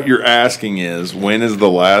you're asking is, when is the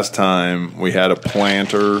last time we had a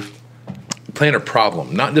planter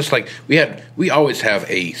problem? Not just like we always have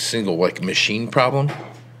a single like machine problem.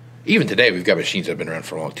 Even today we've got machines that have been around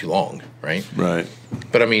for too long, right? Right.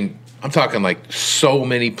 But I mean, I'm talking like so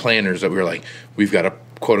many planters that we were like, we've got a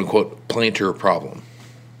quote unquote planter problem.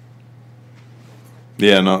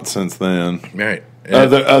 Yeah, not since then. Right.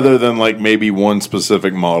 Other than like maybe one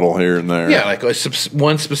specific model here and there. Yeah, like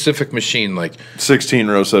one specific machine, like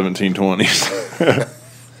 16-row 1720s.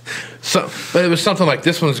 So, but it was something like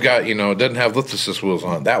this one's got, it doesn't have lithosis wheels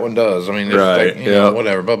on it. That one does. I mean, it's right, like,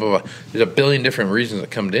 whatever, blah, blah, blah. There's a billion different reasons that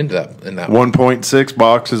come into that. 1.6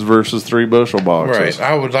 boxes versus 3 bushel boxes. Right.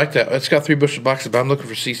 I would like that. It's got 3 bushel boxes, but I'm looking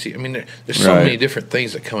for CC. I mean, there's so many different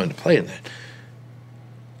things that come into play in that.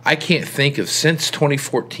 I can't think of, since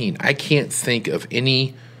 2014, I can't think of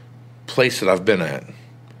any place that I've been at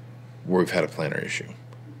where we've had a planter issue.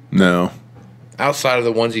 No. outside of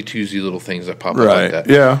the onesie-twosie little things that pop up right. like that.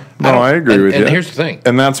 Yeah. No, I agree with you. And here's the thing.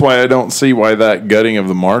 And that's why I don't see why that gutting of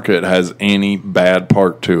the market has any bad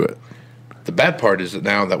part to it. The bad part is that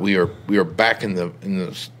now that we are back in the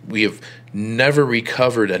we have never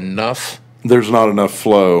recovered enough. There's not enough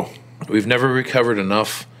flow. We've never recovered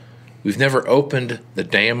enough. We've never opened the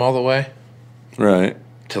dam all the way. Right.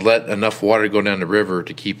 To let enough water go down the river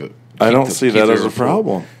to keep it. I don't see that as a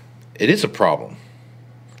problem. It is a problem.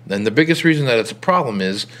 And the biggest reason that it's a problem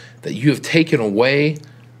is that you have taken away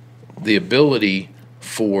the ability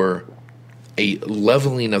for a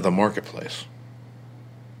leveling of the marketplace.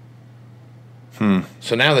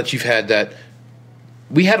 So now that you've had that,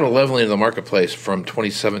 we had a leveling of the marketplace from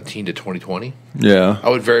 2017 to 2020. Yeah. I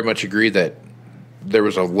would very much agree that there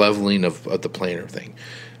was a leveling of the planter thing.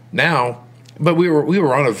 Now, but we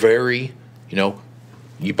were on a very,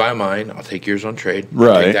 you buy mine, I'll take yours on trade.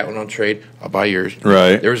 Right. Take that one on trade, I'll buy yours.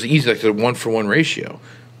 Right. There was easy, like a 1-for-1 ratio.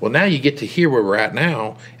 Well, now you get to here where we're at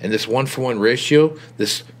now, and this 1-for-1 ratio,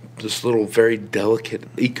 this little very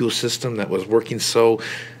delicate ecosystem that was working so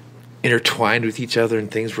intertwined with each other, and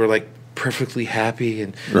things were like perfectly happy,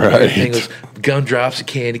 and everything was gumdrops and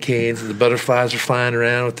candy canes, and the butterflies were flying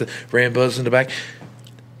around with the rainbows in the back.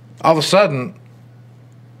 All of a sudden,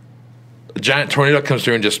 a giant tornado comes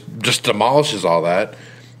through and just demolishes all that,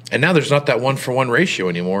 and now there's not that 1-for-1 ratio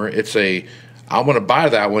anymore. It's I want to buy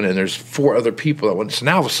that one, and there's 4 other people that want. So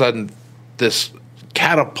now all of a sudden, this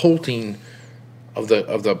catapulting of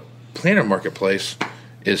the planter marketplace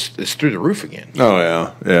is through the roof again.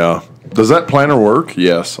 Oh yeah. Does that planter work?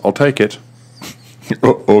 Yes, I'll take it.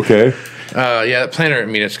 Okay. Yeah, that planter. I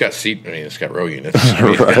mean, it's got it's got row units.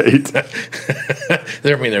 Right.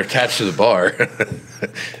 They're attached to the bar.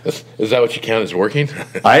 Is that what you count as working?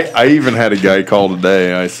 I even had a guy call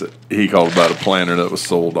today. He called about a planter that was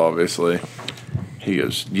sold. Obviously, he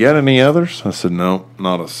goes, "You got any others?" I said, "No,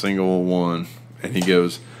 not a single one." And he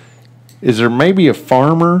goes, "Is there maybe a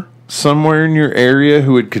farmer somewhere in your area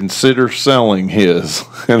who would consider selling his?"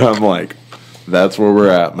 And I'm like, "That's where we're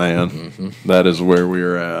at, man. Mm-hmm. That is where we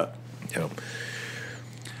are at." Yep.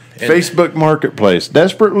 Facebook Marketplace,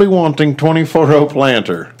 desperately wanting 24-row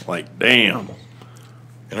planter. Like, damn.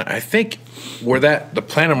 And I think where the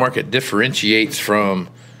planter market differentiates from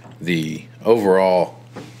the overall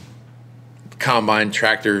combine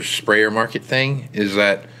tractor sprayer market thing is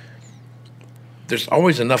that there's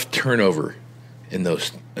always enough turnover in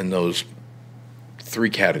those 3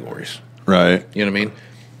 categories. Right. You know what I mean?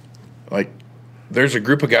 Like, there's a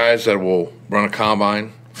group of guys that will run a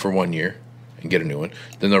combine for 1 year and get a new one.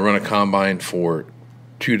 Then they'll run a combine for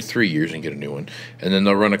 2 to 3 years and get a new one. And then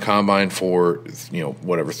they'll run a combine for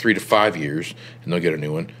 3 to 5 years and they'll get a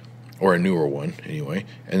new one, or a newer one anyway.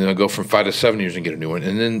 And then they'll go from 5 to 7 years and get a new one.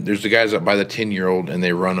 And then there's the guys that buy the 10-year-old and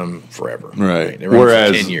they run them forever. Right. They run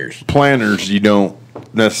Whereas them for 10 years. Planters, you don't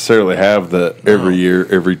necessarily have the every year,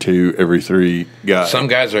 every 2, every 3 guys. Some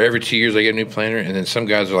guys are every 2 years they get a new planter, and then some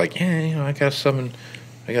guys are like, I got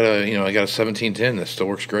a 1710 that still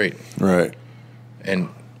works great. Right. And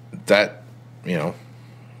that,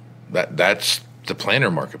 that's the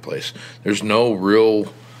planter marketplace. There's no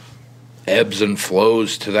real ebbs and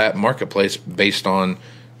flows to that marketplace based on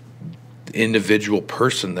the individual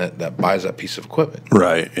person that buys that piece of equipment.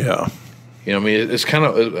 Right, yeah. It's kind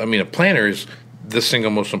of, a planter is the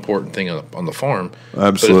single most important thing on the farm.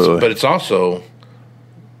 Absolutely. But it's also,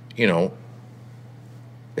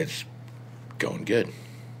 it's going good.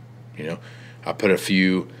 I put a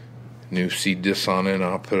few new seed discs on it, and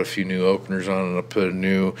I'll put a few new openers on it, and I'll put a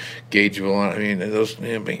new gauge wheel on it. Those,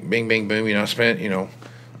 bing, bing, bing, boom. I spent,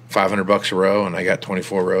 $500 a row, and I got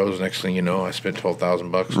 24 rows. Next thing you know, I spent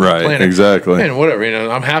 $12,000. Right, planting. exactly. And whatever,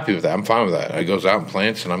 I'm happy with that. I'm fine with that. It goes out and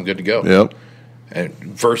plants, and I'm good to go. Yep. And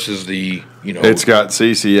versus the, it's got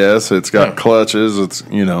CCS, it's got clutches, it's,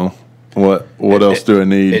 what else do I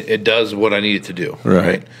need? It does what I need it to do.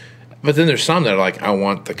 Right. But then there's some that are like, I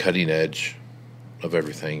want the cutting edge of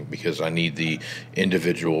everything because I need the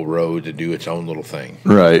individual row to do its own little thing.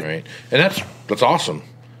 Right. And that's awesome.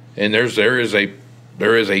 And there is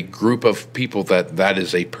a group of people that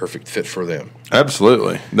is a perfect fit for them.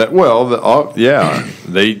 Absolutely. They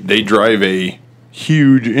drive a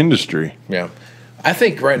huge industry. Yeah. I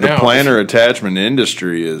think right now the planter attachment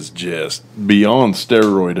industry is just beyond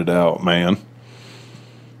steroided out, man.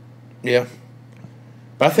 Yeah.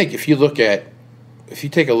 But I think if you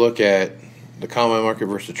take a look at the combine market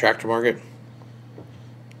versus the tractor market,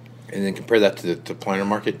 and then compare that to the planter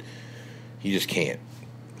market, you just can't.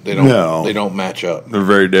 They don't match up. They're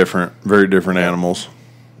very different animals.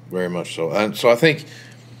 Very much so. And so I think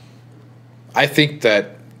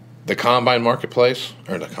that the combine marketplace,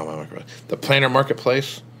 or the combine marketplace, the planter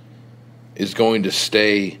marketplace is going to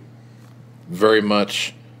stay very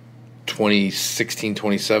much 2016,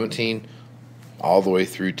 2017, all the way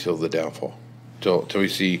through till the downfall, till we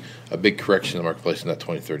see a big correction in the marketplace in that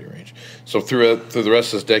 2030 range. So through the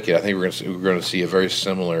rest of this decade, I think we're going to see a very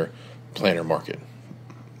similar planter market.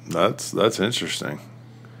 That's interesting.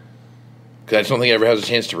 Because I just don't think it ever has a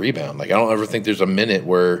chance to rebound. Like, I don't ever think there's a minute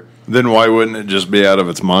where... Then why wouldn't it just be out of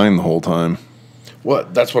its mind the whole time?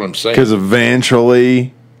 That's what I'm saying. Because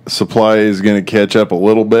eventually supply is going to catch up a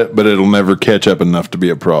little bit, but it'll never catch up enough to be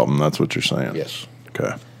a problem. That's what you're saying. Yes.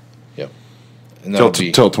 Okay. Yep. Till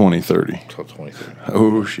 2030. Till 2030.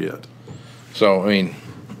 Oh, shit. So, I mean...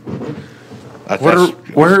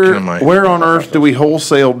 Where on earth do we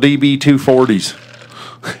wholesale DB240s?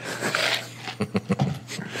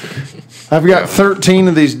 I've got 13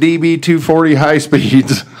 of these DB240 high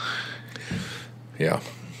speeds. Yeah.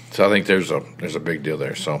 So I think there's a big deal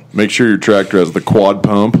there. So make sure your tractor has the quad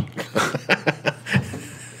pump.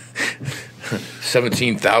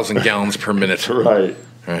 17,000 gallons per minute. Right.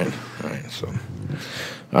 Right. So,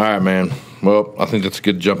 all right, man. Well, I think that's a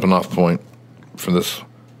good jumping off point for this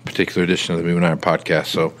particular edition of the Moving Iron Podcast.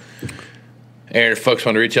 So, Aaron, if folks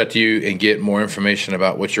want to reach out to you and get more information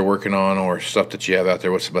about what you're working on or stuff that you have out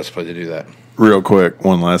there, what's the best way to do that? Real quick,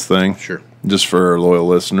 one last thing. Sure. Just for our loyal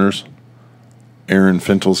listeners, Aaron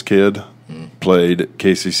Fintel's kid played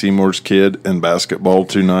Casey Seymour's kid in basketball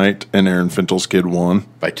tonight, and Aaron Fintel's kid won.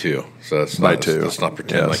 By 2. So that's by not, 2. Let's not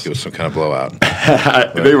pretend like it was some kind of blowout.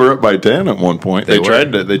 They were up by 10 at one point. They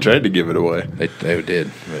tried to give it away. They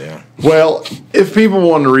did. But yeah. Well, if people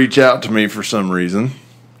want to reach out to me for some reason,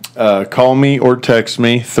 call me or text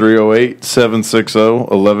me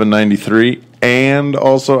 308-760-1193, and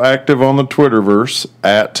also active on the Twitterverse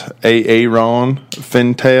at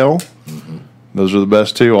aaronfintel. Those are the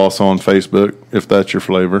best two. Also on Facebook, if that's your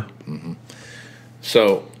flavor. Mm-hmm.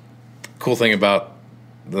 So, cool thing about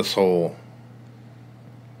this whole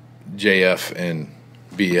JF and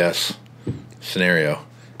BS scenario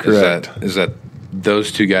is that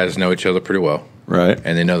those two guys know each other pretty well, right?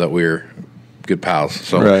 And they know that we're good pals.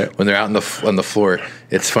 So when they're out on the floor,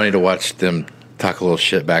 it's funny to watch them talk a little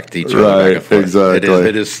shit back to each other. Right, back and forth. exactly.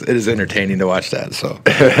 It is entertaining to watch that. So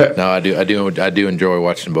no, I do enjoy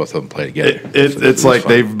watching both of them play together. It's like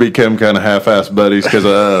fun. They've become kind of half-assed buddies because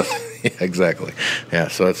of us. Yeah, exactly. Yeah,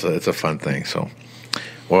 so it's a fun thing. So,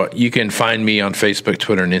 well, you can find me on Facebook,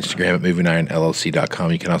 Twitter, and Instagram at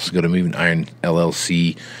MovingIronLLC.com. You can also go to Moving Iron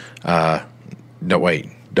LLC. No, wait,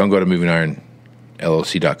 don't go to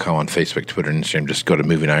MovingIronLLC.com on Facebook, Twitter, and Instagram. Just go to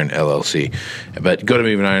Moving Iron LLC. But go to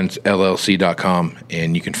MovingIronLLC.com,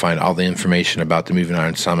 and you can find all the information about the Moving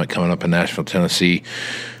Iron Summit coming up in Nashville, Tennessee,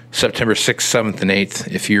 September 6th, 7th, and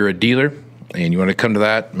 8th. If you're a dealer and you want to come to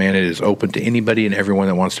that, man, it is open to anybody and everyone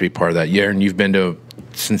that wants to be part of that. Yeah, and you've been to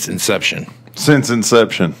since inception. Since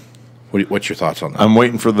inception. What's your thoughts on that? I'm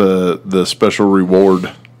waiting for the special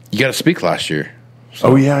reward. You got to speak last year. So.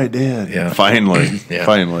 Oh, yeah, I did. Yeah. Finally. Yeah.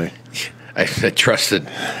 Finally. I trusted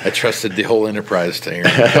the whole enterprise to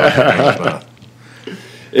Aaron.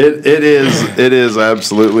 It is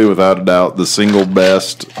absolutely, without a doubt, the single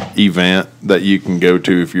best event that you can go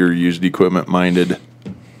to if you're a used equipment minded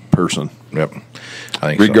person. Yep, I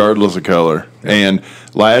think regardless of color. Yep. And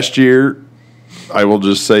last year, I will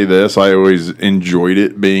just say this: I always enjoyed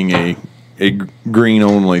it being a green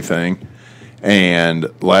only thing, and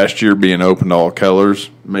last year being open to all colors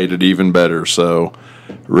made it even better. So,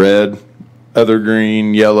 red, other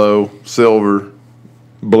green, yellow, silver,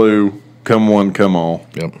 blue, come one, come all.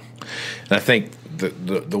 Yep. And I think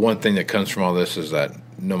the one thing that comes from all this is that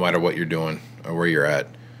no matter what you're doing or where you're at,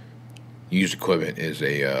 used equipment is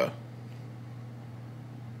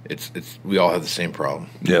it's we all have the same problem.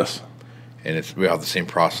 Yes. And we all have the same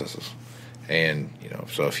processes. And,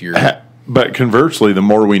 so if you're... But conversely, the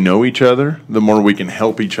more we know each other, the more we can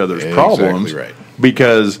help each other's problems. Exactly right.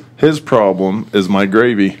 Because his problem is my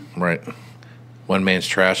gravy. Right. One man's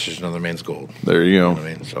trash is another man's gold. There you go. You know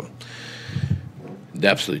what I mean? So,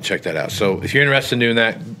 absolutely check that out. So, if you're interested in doing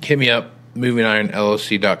that, hit me up,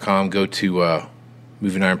 MovingIronLLC.com. Go to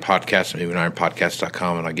Moving Iron Podcast at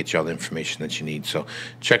MovingIronPodcast.com, and I'll get you all the information that you need. So,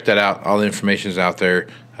 check that out. All the information is out there.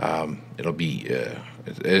 It'll be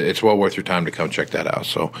it's well worth your time to come check that out.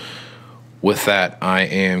 So, with that, I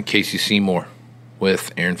am Casey Seymour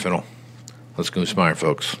with Aaron Fennell. Let's go smile,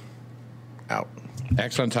 folks. Out.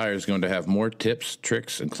 Axon Tire is going to have more tips,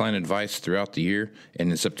 tricks, and client advice throughout the year and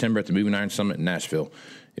in September at the Moving Iron Summit in Nashville.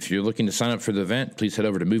 If you're looking to sign up for the event, please head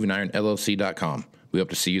over to MovingIronLLC.com. We hope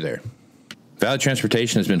to see you there. Valley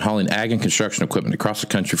Transportation has been hauling ag and construction equipment across the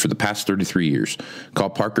country for the past 33 years.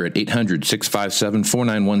 Call Parker at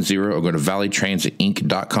 800-657-4910 or go to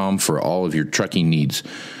valleytransitinc.com for all of your trucking needs.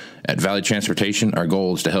 At Valley Transportation, our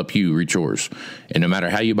goal is to help you reach yours. And no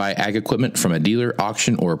matter how you buy ag equipment from a dealer,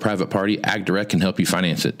 auction, or a private party, AgDirect can help you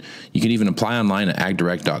finance it. You can even apply online at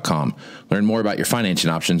agdirect.com. Learn more about your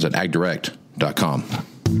financing options at agdirect.com.